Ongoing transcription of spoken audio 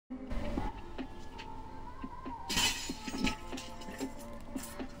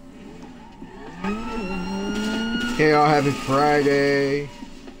Okay, all happy Friday.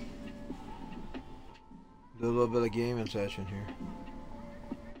 Do a little bit of gaming session here.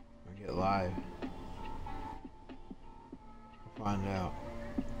 I get live. We'll find out.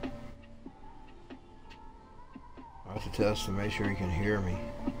 I have to test to make sure you can hear me.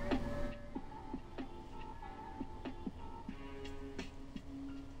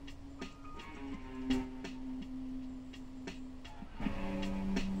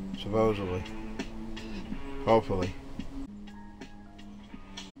 Supposedly. Hopefully.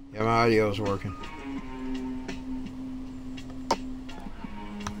 Yeah, my audio's working.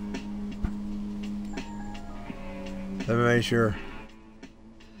 Let me make sure.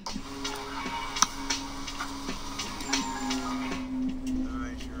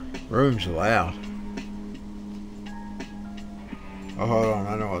 Room's loud. Oh, hold on.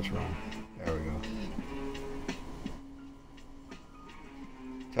 I know what's wrong. There we go.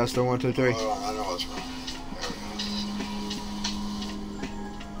 Testing 1, 2, 3. Hold on. I know what's wrong.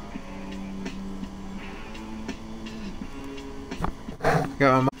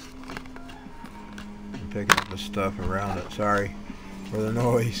 Got my I'm picking up the stuff around it. Sorry for the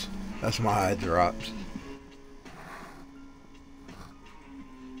noise. That's my eye drops.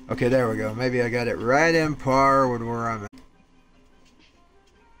 Okay, there we go. Maybe I got it right in par with where I'm at.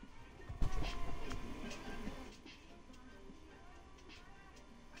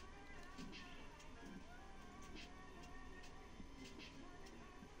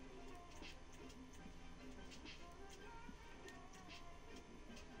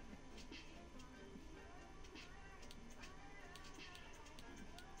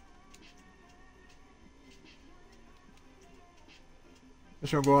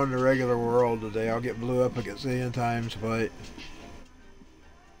 Guess I'm going to regular world today. I'll get blew up a gazillion times, but...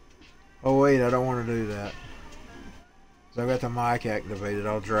 Oh wait, I don't want to do that. Because I've got the mic activated.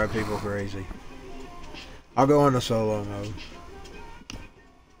 I'll drive people crazy. I'll go into solo mode.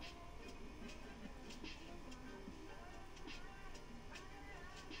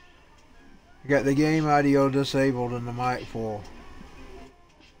 I got the game audio disabled and the mic full.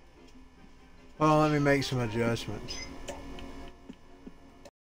 Well, let me make some adjustments.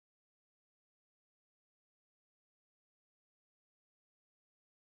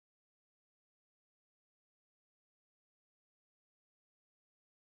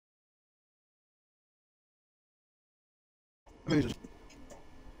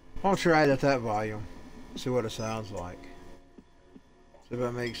 I'll try it at that volume. See what it sounds like. See if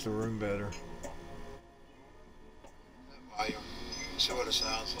that makes the room better. That volume. See what it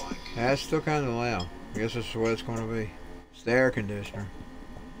sounds like. Yeah, it's still kind of loud. I guess this is what it's going to be. It's the air conditioner.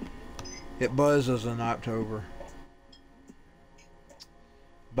 It buzzes in October.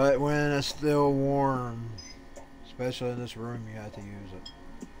 But when it's still warm, especially in this room, you have to use it.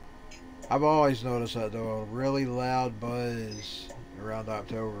 I've always noticed that though, a really loud buzz around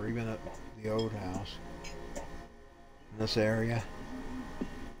October, even at the old house in this area.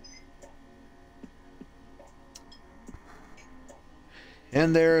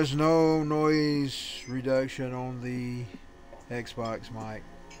 And there is no noise reduction on the Xbox mic.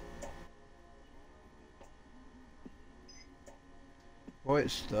 Boy,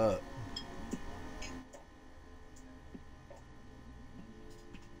 it's stuck.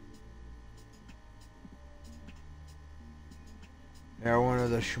 They're one of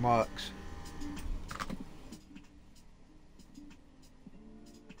the schmucks.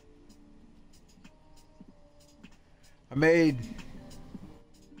 I made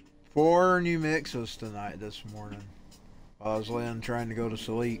 4 new mixes tonight this morning while I was laying trying to go to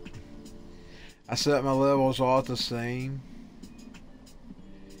sleep. I set my levels all the same.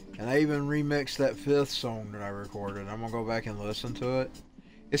 And I even remixed that 5th song that I recorded. I'm gonna go back and listen to it.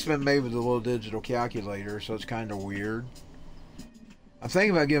 It's been made with a little digital calculator, so it's kind of weird. I'm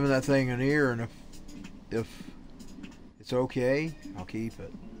thinking about giving that thing an ear, and if it's okay, I'll keep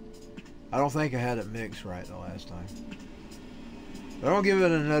it. I don't think I had it mixed right the last time. But I'll give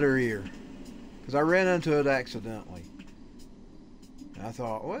it another ear. Because I ran into it accidentally. And I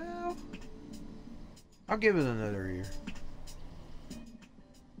thought, well, I'll give it another ear.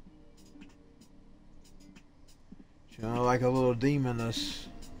 You know, like a little demoness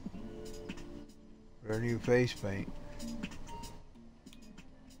with her new face paint.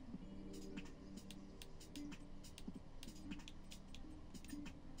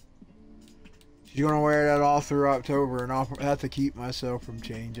 She's gonna wear that all through October, and I'll have to keep myself from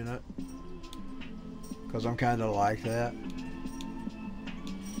changing it. Because I'm kind of like that.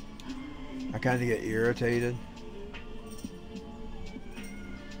 I kind of get irritated.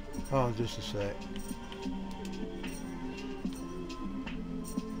 Oh, just a sec.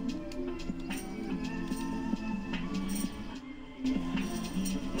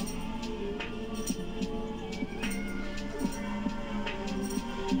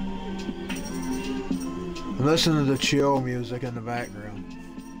 I'm listening to the chill music in the background.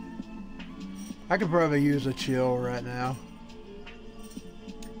 I could probably use a chill right now.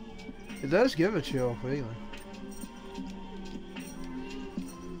 It does give a chill feeling.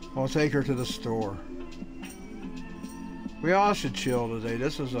 I'll take her to the store. We all should chill today.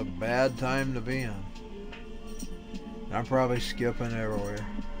 This is a bad time to be in. I'm probably skipping everywhere.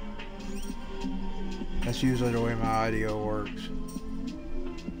 That's usually the way my audio works.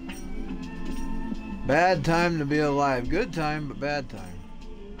 Bad time to be alive. Good time, but bad time.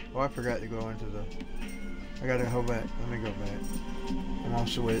 Oh, I forgot to go into the... I gotta go back. Let me go back. I'm gonna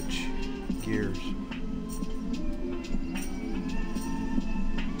switch gears.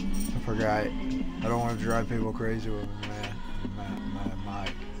 I forgot. I don't want to drive people crazy with my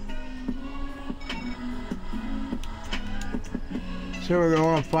mic. So we're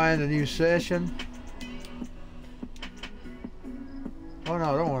going to find a new session. Oh no,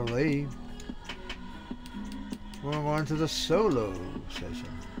 I don't want to leave. We're going to go into the solo session.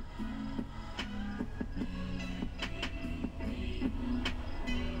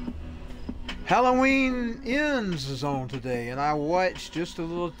 Halloween Ends is on today, and I watched just a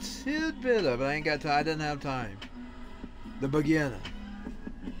little tidbit of it. I ain't got time. I didn't have time. The beginning.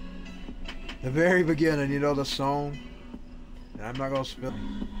 The very beginning, you know the song? And I'm not going to spill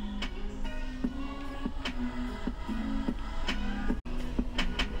it.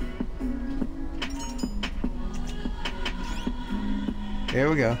 Here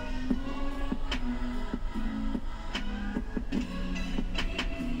we go.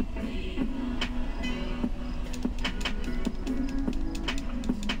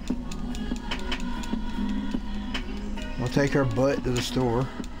 We'll take our butt to the store.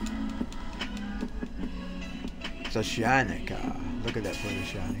 It's a shiny car. Look at that pretty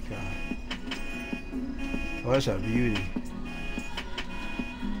shiny car. Oh, that's a beauty.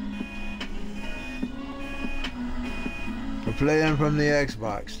 We're playing from the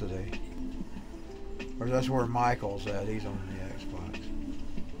Xbox today. Or that's where Michael's at. He's on the Xbox.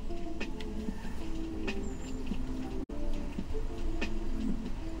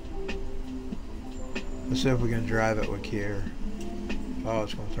 Let's see if we can drive it with care. Oh,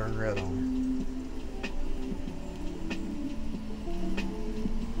 it's going to turn red on.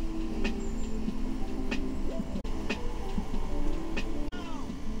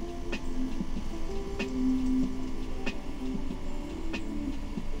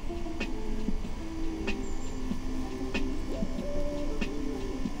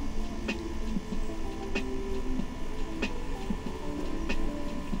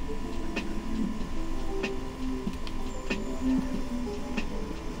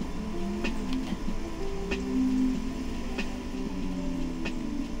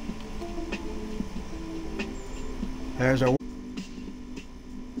 There's a...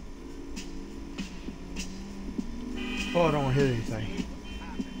 Oh, I don't hit anything.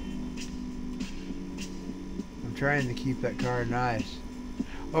 I'm trying to keep that car nice.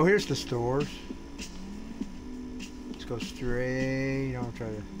 Oh, here's the stores. Let's go straight. Don't try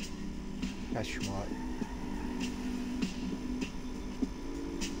to... That's schmuck.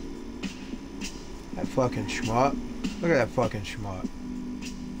 That fucking schmuck. Look at that fucking schmuck.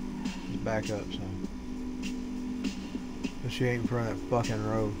 Let's back up some. She ain't in front of that fucking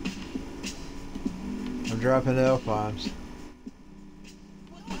road. I'm dropping L-bombs.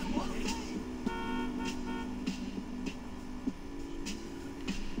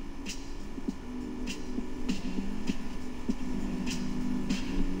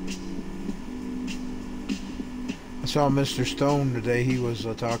 I saw Mr. Stone today. He was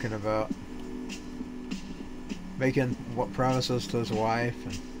talking about making what promises to his wife,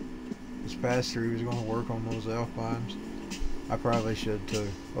 and this pastor, he was going to work on those L-bombs. I probably should too.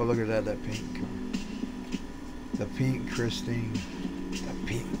 Oh, look at that pink car. The pink Christine. The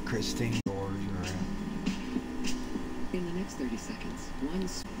pink Christine doors around. In the next 30 seconds, one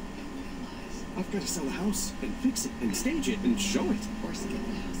realize I've got to sell the house and fix it and stage it and show it. Or skip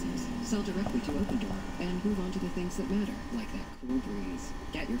the houses. Sell directly to Opendoor and move on to the things that matter, like that cool breeze.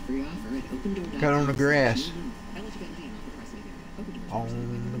 Get your free offer at Opendoor. Cut on the grass. Eligibility and offer price may vary. Opendoor.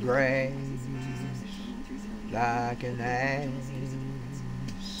 On the grass. Like an ass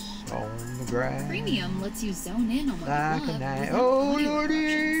on the grass. Premium lets you zone in on what like you love. an ass. Without Oh, audio Lordy.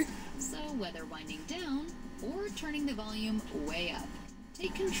 interruptions. So whether winding down or turning the volume way up,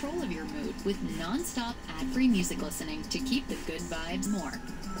 take control of your mood with non-stop ad-free music listening to keep the good vibes more.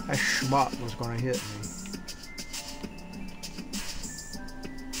 That schmuck was going to hit me.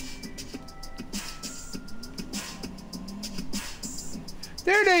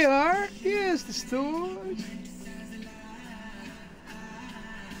 There they are. Here's the stores.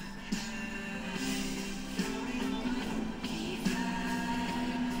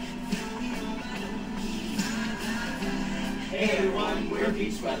 our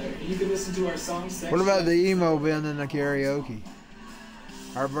beach weather, and you can listen to our songs section. What about the emo being in the karaoke?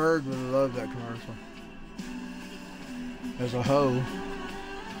 Our bird would have loved that commercial. As a hoe.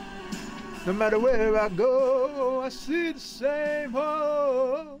 No matter where I go, I see the same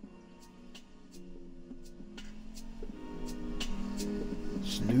hoe.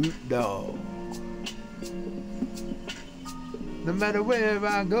 Snoop Dogg. No matter where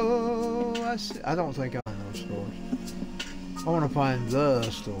I go, I don't think I know those stores. I want to find the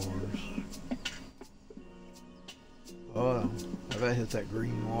stores. Oh, I bet I hit that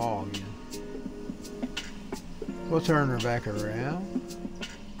green wall again. We'll turn her back around.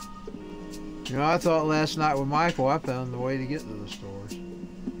 You know, I thought last night with Michael I found the way to get to the stores.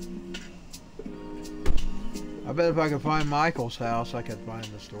 I bet if I could find Michael's house, I could find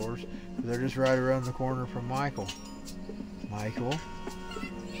the stores. They're just right around the corner from Michael. Michael.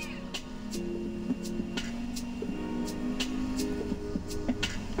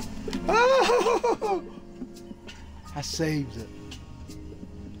 Oh! I saved it.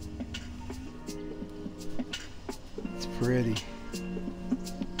 It's pretty.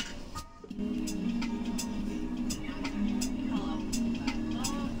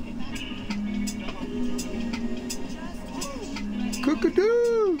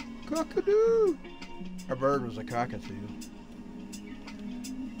 Cockadoo! Cockadoo! Our bird was a cockatoo.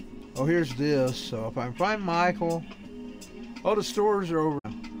 Oh, here's this. So if I can find Michael, all the stores are over.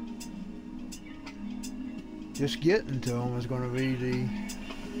 Just getting to them is going to be the...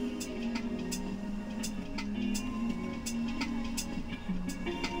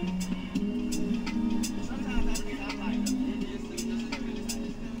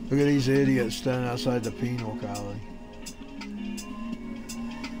 Look at these idiots standing outside the penal colony.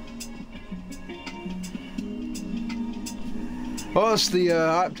 Oh, it's the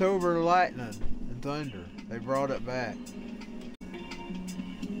October lightning and thunder. They brought it back.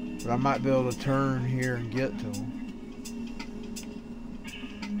 But I might be able to turn here and get to them.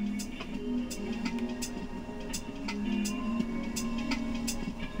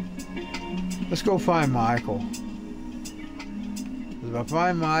 Let's go find Michael. If I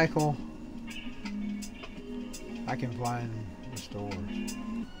find Michael, I can find the stores.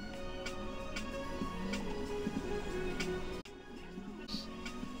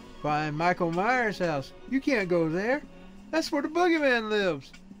 Find Michael Myers' house. You can't go there. That's where the boogeyman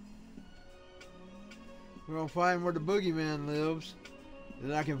lives. We're gonna find where the boogeyman lives.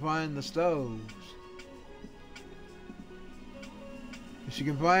 Then I can find the stoves. If you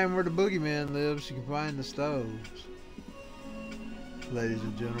can find where the boogeyman lives, you can find the stoves. Ladies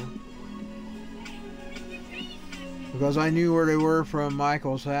and gentlemen. Because I knew where they were from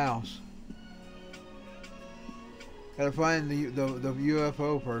Michael's house. Gotta find the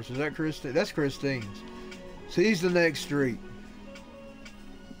UFO person. Is that Christine? That's Christine's. So he's the next street.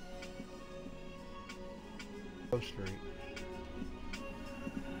 Street.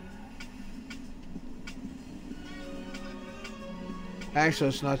 Actually,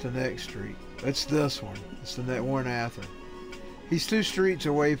 it's not the next street. It's this one. It's the next one after. He's 2 streets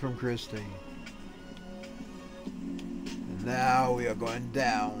away from Christine. And now we are going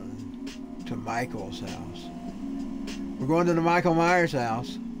down to Michael's house. We're going to the Michael Myers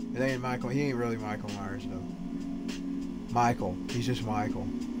house. It ain't Michael. He ain't really Michael Myers though. Michael. He's just Michael.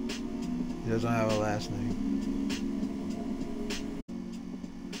 He doesn't have a last name.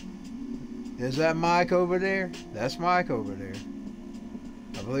 Is that Mike over there? That's Mike over there.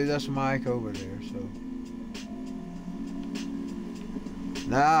 I believe that's Mike over there, so.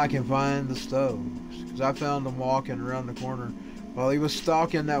 Now I can find the stoves. Because I found him walking around the corner while he was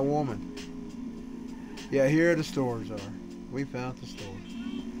stalking that woman. Yeah, here the stores are. We found the stores.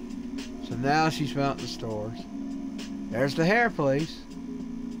 So now she's found the stores. There's the hair place.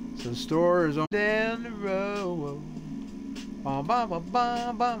 So the store is on down the road. Bum bum bum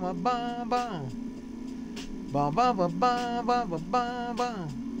bum bum bum bum bum. Bum bum bum bum bum bum bum bum.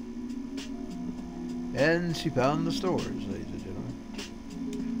 And she found the stores, ladies and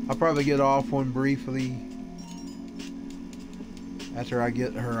gentlemen. I'll probably get off one briefly after I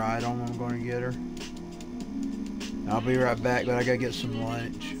get her item I'm going to get her. I'll be right back, but I gotta get some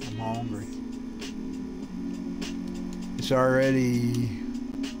lunch. I'm hungry. It's already,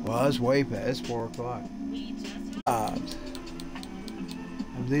 well, it's way past, it's 4 o'clock.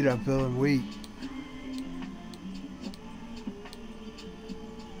 Indeed, I'm feeling weak.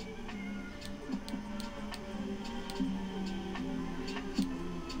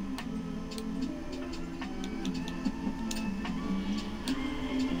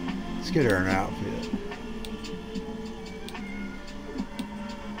 Let's get her an outfit.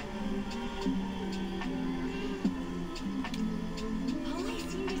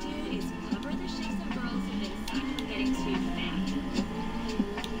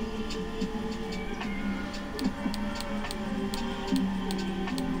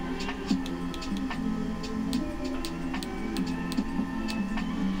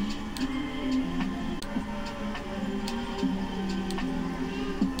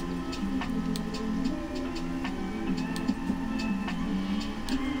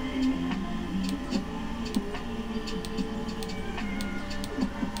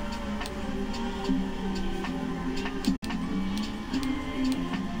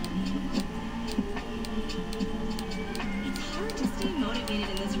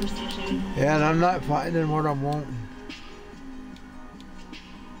 precision. Yeah, and I'm not finding what I'm wanting.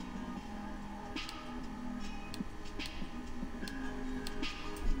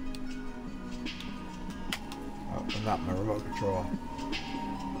 Oh, not my remote control.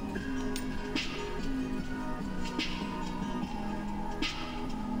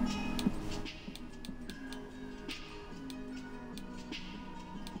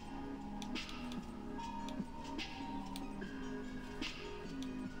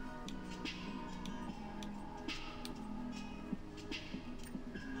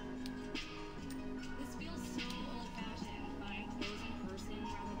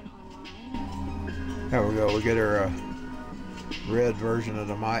 There we go, we get her red version of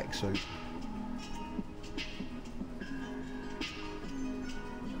the mic suit.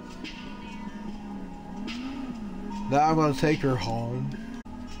 Now I'm going to take her home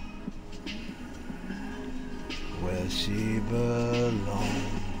where she belongs,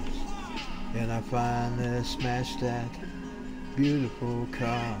 and I finally smashed that beautiful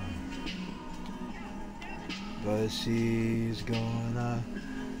car, but she's gonna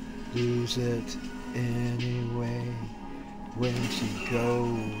lose it anyway when she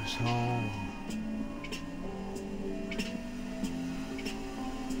goes home.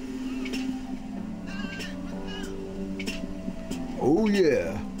 Oh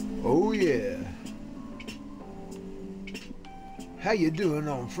yeah, oh yeah. How you doing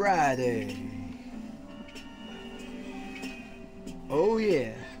on Friday? Oh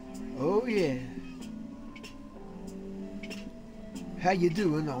yeah, oh yeah. How you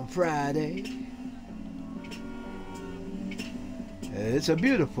doing on Friday? It's a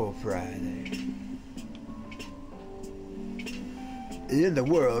beautiful Friday in the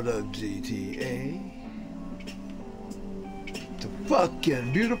world of GTA. It's a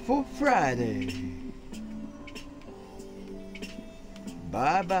fucking beautiful Friday.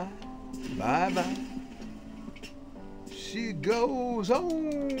 Bye bye, bye bye. She goes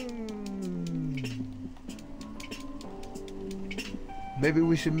on. Maybe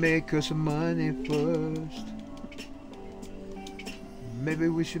we should make her some money first. Maybe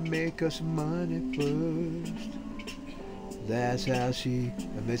we should make her some money first. That's how she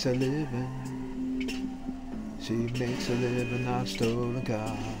makes a living. She makes a living off stolen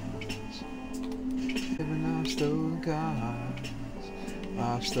cars. Living off stolen cars.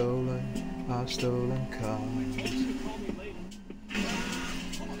 Off stolen cars.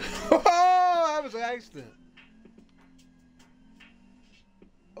 Oh, that was an accident.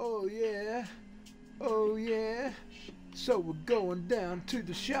 Oh yeah, oh yeah. So we're going down to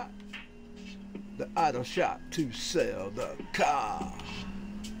the shop, the auto shop, to sell the car.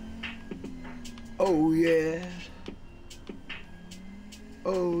 Oh yeah,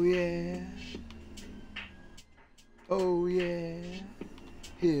 oh yeah, oh yeah.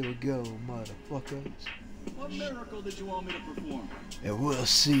 Here we go, motherfuckers. What miracle did you want me to perform? And we'll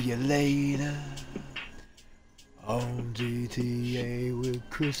see you later on GTA with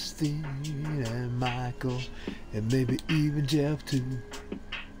Christine and Michael, and maybe even Jeff too.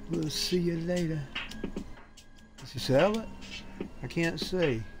 We'll see you later. Did she sell it? I can't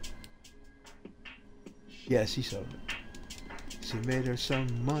say. Yeah, she sold it. She made her some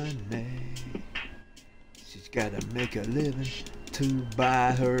money. She's gotta make a living to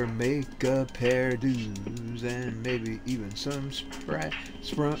buy her makeup, hairdos, and maybe even some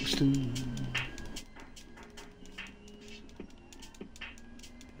sprunks too.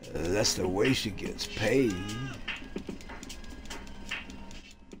 That's the way she gets paid.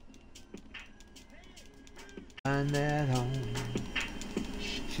 Find that home.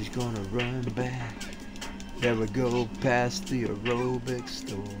 She's gonna run back. There we go past the aerobic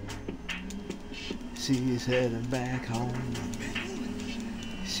store. She's heading back home.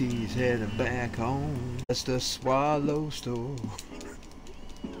 She's heading back home. That's the Swallow store.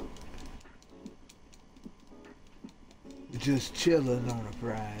 Just chilling on a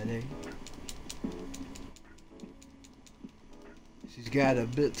Friday. She's got a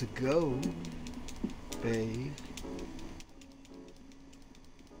bit to go, babe.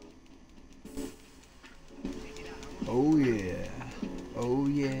 Oh yeah, oh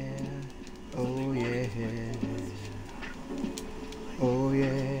yeah, oh yeah, oh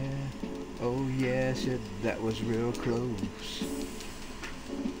yeah, oh yeah, shit, that was real close.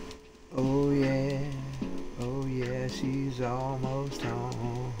 Oh yeah. Oh yeah, she's almost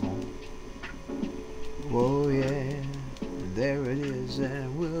home. Oh yeah, there it is,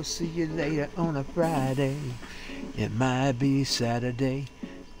 and we'll see you later on a Friday. It might be Saturday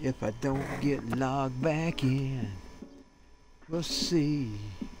if I don't get logged back in. We'll see.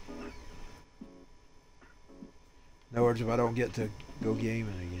 In other words, if I don't get to Go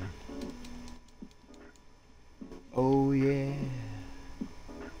gaming again. Oh yeah,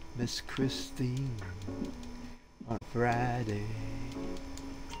 Miss Christine on Friday.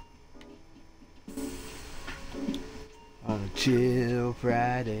 On a chill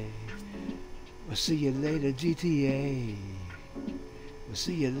Friday. We'll see you later, GTA. We'll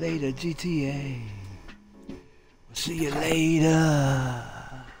see you later, GTA. We'll see you later,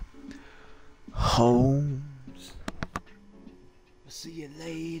 Holmes. We'll see you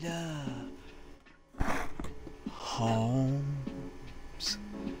later, Holmes.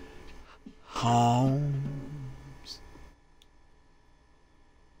 Holmes.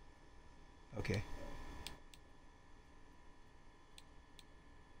 Okay.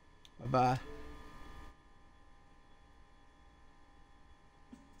 Bye-bye.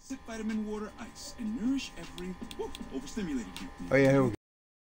 Sip vitamin water ice and nourish every overstimulated you. Oh yeah, here we go.